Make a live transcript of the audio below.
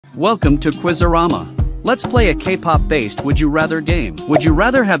Welcome to Quizorama. Let's play a K-pop based Would You Rather game. Would you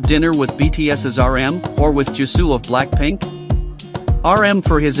rather have dinner with BTS's RM or with Jisoo of Blackpink? RM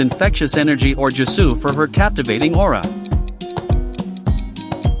for his infectious energy or Jisoo for her captivating aura?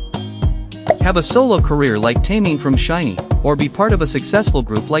 Have a solo career like Taemin from SHINee, or be part of a successful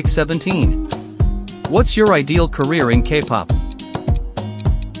group like 17? What's your ideal career in K-pop?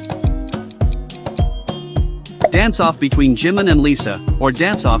 Dance off between Jimin and Lisa, or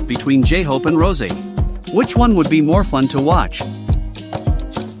dance off between J-Hope and Rosé? Which one would be more fun to watch?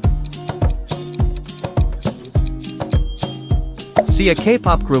 See a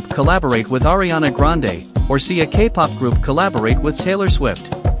K-pop group collaborate with Ariana Grande, or see a K-pop group collaborate with Taylor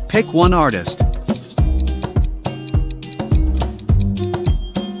Swift? Pick one artist.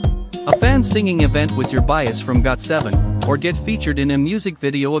 A fan singing event with your bias from GOT7, or get featured in a music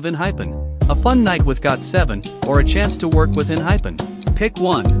video of ENHYPEN. A fun night with GOT7, or a chance to work with ENHYPEN. Pick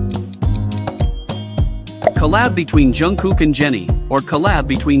one. Collab between Jungkook and Jennie, or collab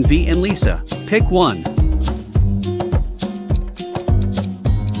between V and Lisa. Pick one.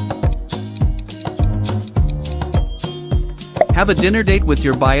 Have a dinner date with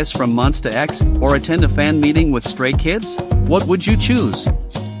your bias from Monsta X, or attend a fan meeting with Stray Kids? What would you choose?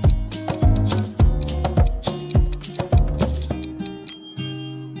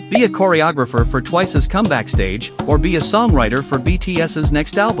 Be a choreographer for Twice's comeback stage, or be a songwriter for BTS's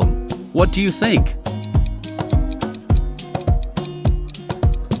next album? What do you think?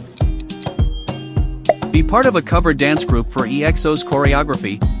 Be part of a cover dance group for EXO's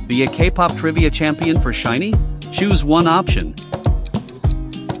choreography, be a K-pop trivia champion for SHINee? Choose one option.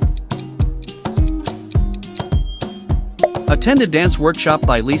 Attend a dance workshop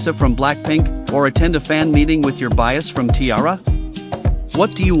by Lisa from Blackpink, or attend a fan meeting with your bias from Tiara?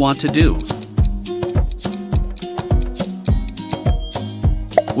 What do you want to do?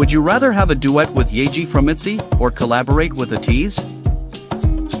 Would you rather have a duet with Yeji from ITZY, or collaborate with ATEEZ?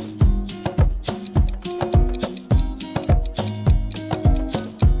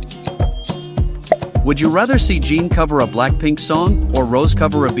 Would you rather see Jean cover a Blackpink song, or Rose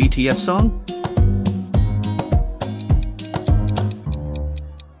cover a BTS song?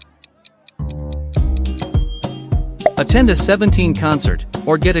 Attend a 17 concert,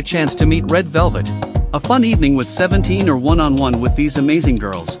 or get a chance to meet Red Velvet. A fun evening with 17 or one-on-one with these amazing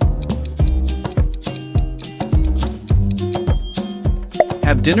girls.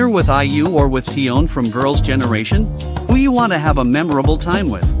 Have dinner with IU or with Tion from Girls' Generation? Who you want to have a memorable time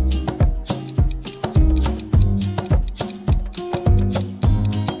with?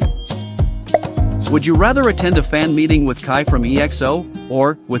 Would you rather attend a fan meeting with Kai from EXO,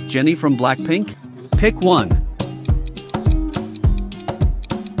 or with Jennie from Blackpink? Pick one.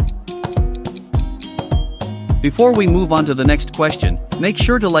 Before we move on to the next question, make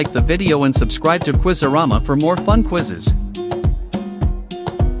sure to like the video and subscribe to Quizorama for more fun quizzes.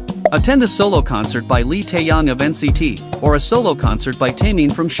 Attend a solo concert by Lee Taeyong of NCT, or a solo concert by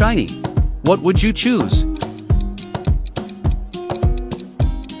Taemin from SHINee. What would you choose?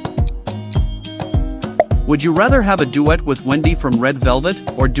 Would you rather have a duet with Wendy from Red Velvet,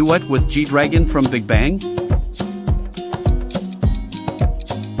 or duet with G-Dragon from Big Bang?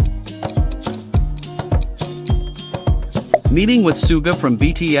 Meeting with Suga from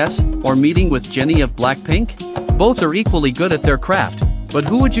BTS, or meeting with Jennie of Blackpink? Both are equally good at their craft, but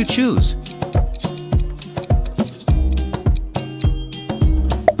who would you choose?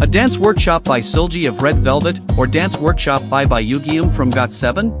 A dance workshop by Seulgi of Red Velvet, or dance workshop by Yoongi from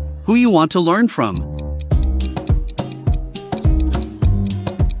GOT7? Who you want to learn from?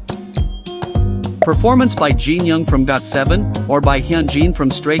 Performance by Jin Young from GOT7, or by Hyunjin from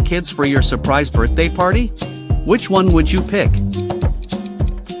Stray Kids for your surprise birthday party? Which one would you pick?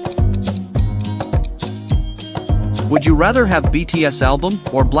 Would you rather have BTS album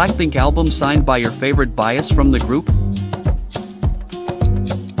or Blackpink album signed by your favorite bias from the group?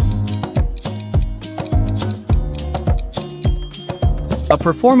 A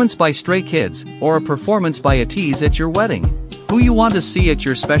performance by Stray Kids, or a performance by ATEEZ at your wedding? Who you want to see at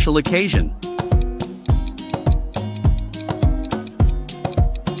your special occasion?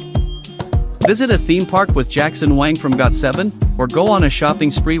 Visit a theme park with Jackson Wang from GOT7, or go on a shopping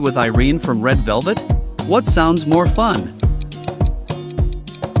spree with Irene from Red Velvet? What sounds more fun?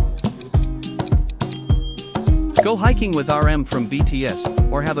 Go hiking with RM from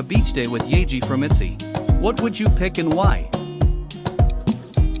BTS, or have a beach day with Yeji from ITZY? What would you pick and why?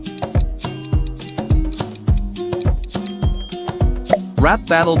 Rap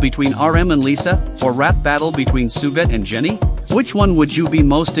battle between RM and Lisa, or rap battle between Suga and Jennie? Which one would you be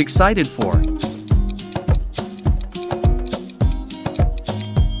most excited for?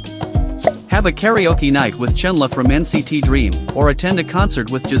 Have a karaoke night with Chenla from NCT Dream, or attend a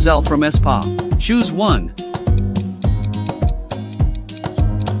concert with Giselle from aespa. Choose one.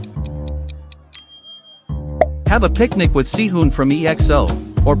 Have a picnic with Sihoon from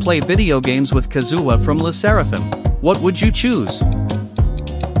EXO, or play video games with Kazuha from Le Sserafim. What would you choose?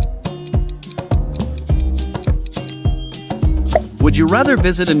 Would you rather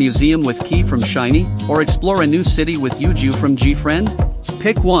visit a museum with Key from SHINee, or explore a new city with Yuju from G-Friend?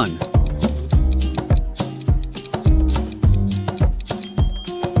 Pick one.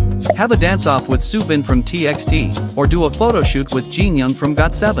 Have a dance-off with Soobin from TXT, or do a photoshoot with Jin-Young from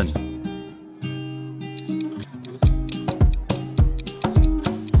GOT7.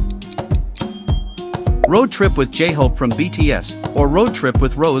 Road trip with J-Hope from BTS, or road trip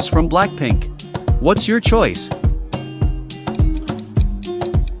with Rose from Blackpink. What's your choice?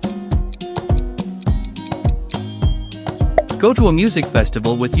 Go to a music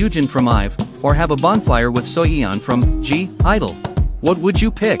festival with Yoojin from IVE, or have a bonfire with Soyeon from (G)I-DLE. What would you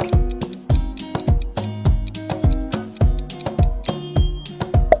pick?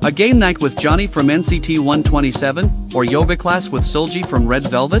 A game night with Johnny from NCT 127, or yoga class with Seulgi from Red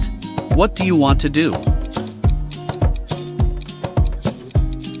Velvet? What do you want to do?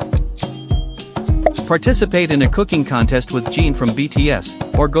 Participate in a cooking contest with Jin from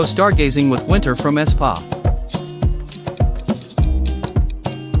BTS, or go stargazing with Winter from aespa.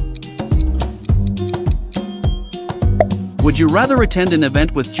 Would you rather attend an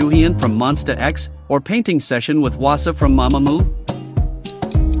event with Joohyun from Monsta X, or painting session with Wasa from Mamamoo?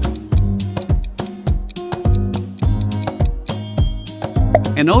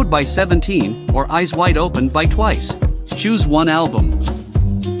 An Ode by 17, or Eyes Wide Open by Twice. Choose one album.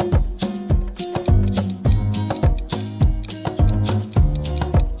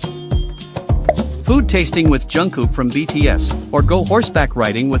 Food tasting with Jungkook from BTS, or go horseback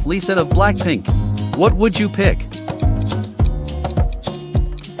riding with Lisa of Blackpink. What would you pick?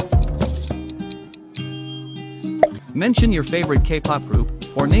 Mention your favorite K-pop group,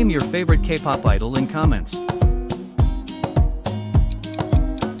 or name your favorite K-pop idol in comments.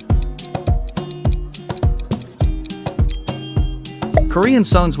 Korean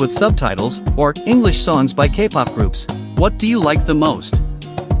songs with subtitles, or English songs by K-pop groups. What do you like the most?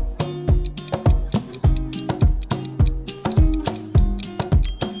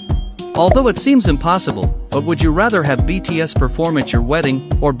 Although it seems impossible, but would you rather have BTS perform at your wedding,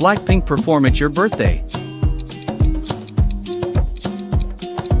 or Blackpink perform at your birthday?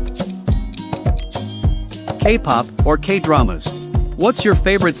 K-pop, or K-dramas? What's your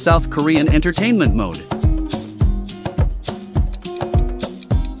favorite South Korean entertainment mode?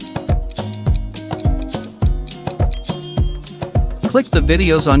 Click the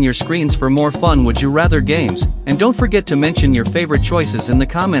videos on your screens for more fun Would You Rather games, and don't forget to mention your favorite choices in the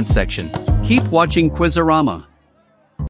comments section. Keep watching Quizorama.